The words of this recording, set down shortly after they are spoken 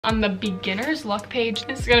on the beginner's luck page.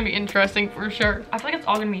 This is gonna be interesting for sure. I feel like it's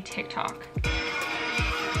all gonna be TikTok.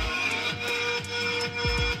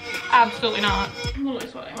 Absolutely not. I'm literally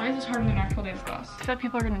sweating. Why is this harder than an actual dance class? I feel like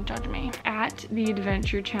people are gonna judge me. At the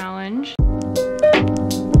adventure challenge.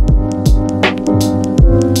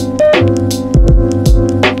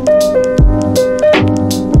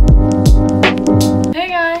 Hey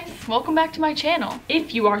guys, welcome back to my channel.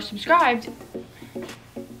 If you are subscribed,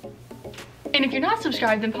 and if you're not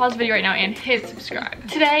subscribed, then pause the video right now and hit subscribe.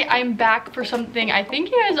 Today, I'm back for something I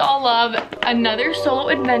think you guys all love, another solo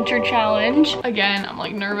adventure challenge. Again, I'm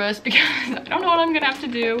like nervous because I don't know what I'm gonna have to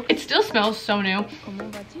do. It still smells so new.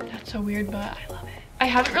 That's so weird, but I love it. I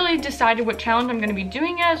haven't really decided what challenge I'm gonna be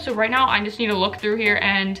doing yet, so right now I just need to look through here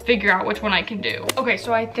and figure out which one I can do. Okay,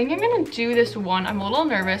 so I think I'm gonna do this one. I'm a little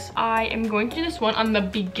nervous. I am going to do this one on the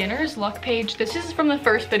beginner's luck page. This is from the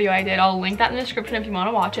first video I did. I'll link that in the description if you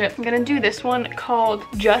wanna watch it. I'm gonna do this one called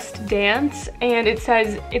Just Dance, and it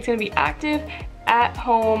says it's gonna be active, at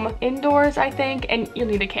home, indoors, I think, and you'll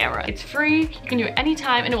need a camera. It's free, you can do it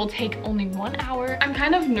anytime, and it will take only 1 hour. I'm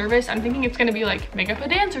kind of nervous. I'm thinking it's gonna be like make up a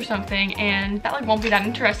dance or something, and that like won't be that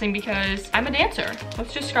interesting because I'm a dancer.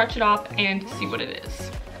 Let's just scratch it off and see what it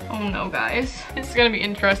is. Oh no, guys. It's gonna be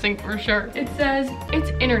interesting for sure. It says, it's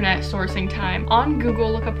internet sourcing time. On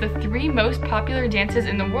Google, look up the 3 most popular dances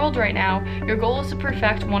in the world right now. Your goal is to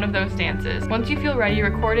perfect one of those dances. Once you feel ready,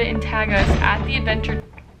 record it and tag us at the adventure.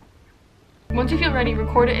 Once you feel ready,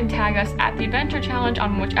 record it and tag us at the adventure challenge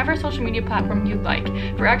on whichever social media platform you'd like.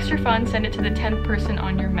 For extra fun, send it to the 10th person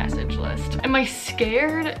on your message list. Am I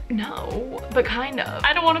scared? No, but kind of.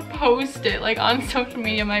 I don't want to post it like on social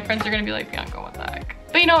media. My friends are gonna be like, Bianca, what the heck?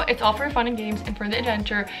 But you know, it's all for fun and games and for the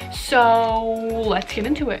adventure, so let's get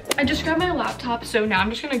into it. I just grabbed my laptop, so now I'm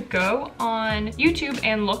just gonna go on YouTube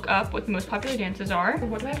and look up what the most popular dances are.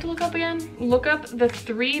 What do I have to look up again? Look up the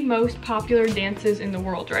 3 most popular dances in the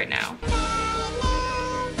world right now.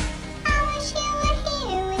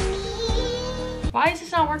 Why is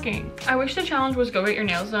this not working? I wish the challenge was go get your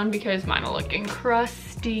nails done because mine are looking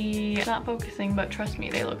crusty. It's not focusing, but trust me,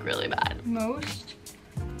 they look really bad. Most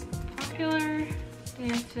popular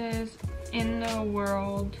dances in the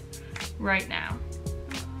world right now.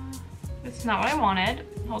 It's not what I wanted.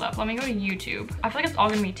 Hold up, let me go to YouTube. I feel like it's all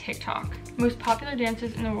gonna be TikTok. Most popular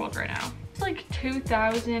dances in the world right now. It's like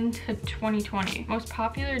 2000 to 2020. Most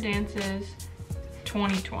popular dances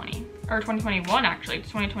 2020 or 2021, actually. It's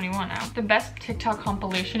 2021 now. The best TikTok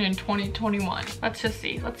compilation in 2021. Let's just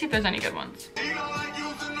see. Let's see if there's any good ones.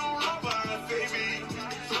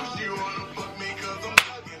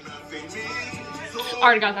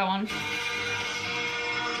 Already got that one.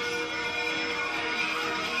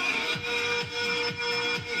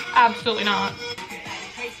 Absolutely not.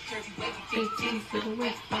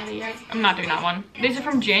 I'm not doing that one. These are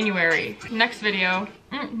from January. Next video.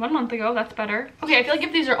 1 month ago, that's better. Okay, I feel like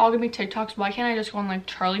if these are all gonna be TikToks, why can't I just go on like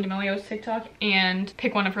Charli D'Amelio's TikTok and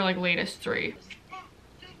pick one of her like latest 3?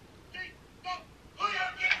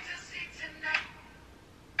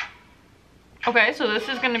 Okay, so this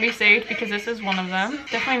is gonna be saved because this is one of them.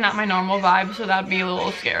 Definitely not my normal vibe, so that'd be a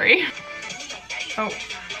little scary. Oh.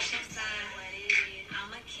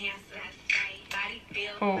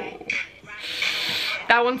 Oh.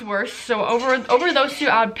 That one's worse. So over those 2,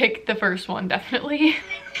 I would pick the first one, definitely.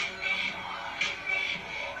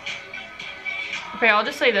 Okay, I'll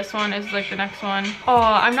just say this one is like the next one. Oh,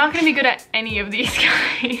 I'm not gonna be good at any of these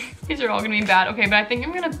guys. These are all gonna be bad. Okay, but I think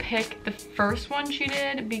I'm gonna pick the first one she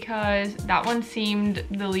did because that one seemed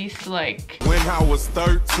the least like... When I was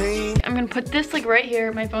 13. I'm gonna put this like right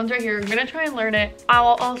here. My phone's right here. I'm gonna try and learn it.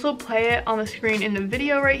 I'll also play it on the screen in the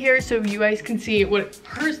video right here so you guys can see what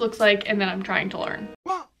hers looks like, and then I'm trying to learn.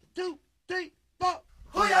 1, 2, 3, 4.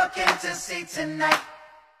 Who y'all came to see tonight?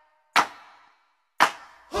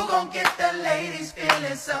 Who gon' get the ladies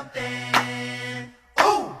feeling something?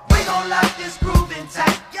 Ooh, we gon' lock this groove in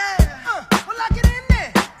tight. Yeah, we'll lock it in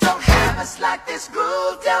there. Don't have us lock this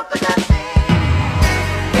groove down for nothing.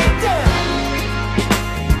 Get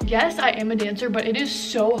down. Yes, I am a dancer, but it is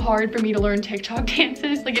so hard for me to learn TikTok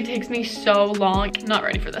dances. Like, it takes me so long. I'm not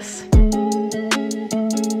ready for this.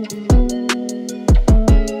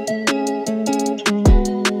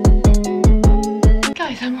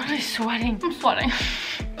 Guys, I'm really sweating. I'm sweating.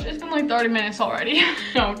 It's been like 30 minutes already.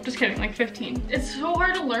 No, just kidding, like 15. It's so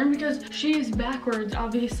hard to learn because she is backwards,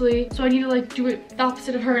 obviously. So I need to like do it the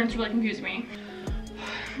opposite of her, and it's really confusing me.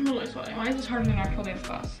 I'm really sweating. Why is this harder than an actual dance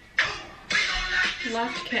class?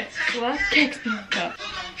 Left kicks. Left kicks, Bianca.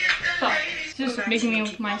 Fuck. It's just making me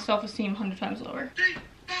with my self-esteem 100 times lower.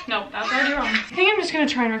 No, that's already wrong. I think I'm just gonna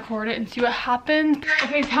try and record it and see what happens.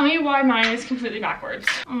 Okay, tell me why mine is completely backwards.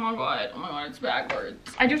 Oh my god, it's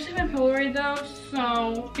backwards. I do have my Polaroid though,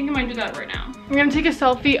 so I think I might do that right now. I'm gonna take a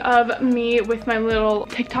selfie of me with my little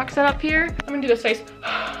TikTok setup here. I'm gonna do this face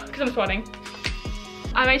because I'm sweating.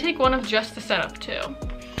 I might take one of just the setup too.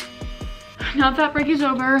 Now that break is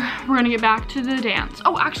over, we're gonna get back to the dance.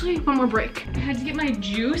 Oh, actually, one more break. I had to get my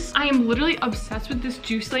juice. I am literally obsessed with this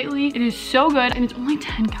juice lately. It is so good, and it's only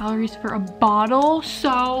 10 calories for a bottle,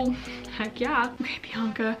 so heck yeah. Okay,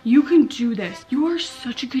 Bianca, you can do this. You are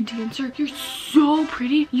such a good dancer. You're so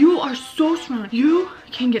pretty. You are so strong. You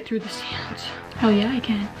can get through this dance. Hell yeah, I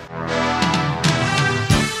can.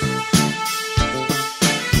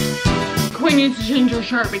 Queen needs to change her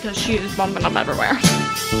shirt because she is bumping up everywhere.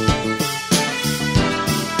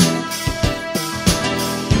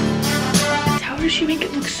 How does she make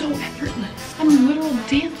it look so effortless? I'm a literal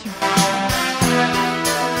dancer.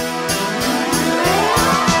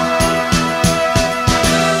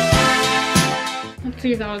 Let's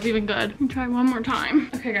see if that was even good. Let me try one more time.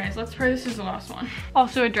 Okay guys, let's pray this is the last one.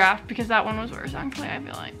 Also a draft because that one was worse actually, I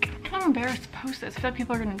feel like. I'm embarrassed to post this. I feel like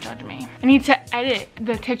people are gonna judge me. I need to edit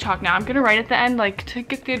the TikTok now. I'm gonna write at the end like to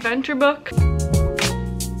get the adventure book.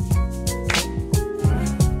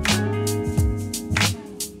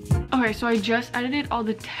 Okay, so I just edited all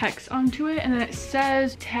the text onto it and then it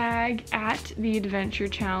says tag at the adventure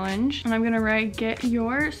challenge. And I'm gonna write get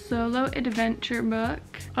your solo adventure book.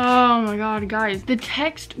 Oh my god, guys. The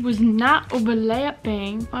text was not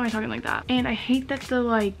overlapping. Why am I talking like that? And I hate that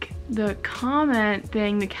the comment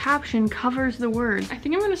thing, the caption covers the words. I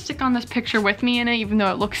think I'm gonna stick on this picture with me in it even though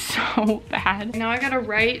it looks so bad. Now I gotta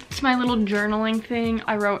write my little journaling thing.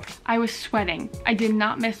 I wrote, I was sweating. I did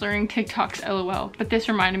not miss learning TikToks, LOL, but this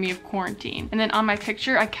reminded me of quarantine. And then on my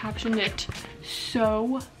picture, I captioned it,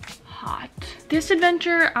 so hot. This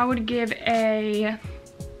adventure, I would give a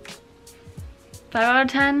 5 out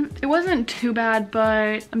of 10. It wasn't too bad,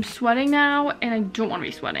 but I'm sweating now and I don't want to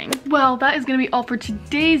be sweating. Well, that is gonna be all for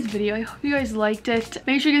today's video. I hope you guys liked it.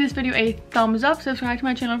 Make sure you give this video a thumbs up, subscribe to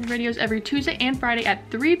my channel for videos every Tuesday and Friday at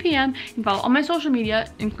 3 p.m. and follow all my social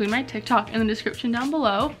media, including my TikTok in the description down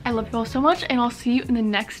below. I love you all so much and I'll see you in the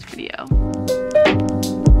next video.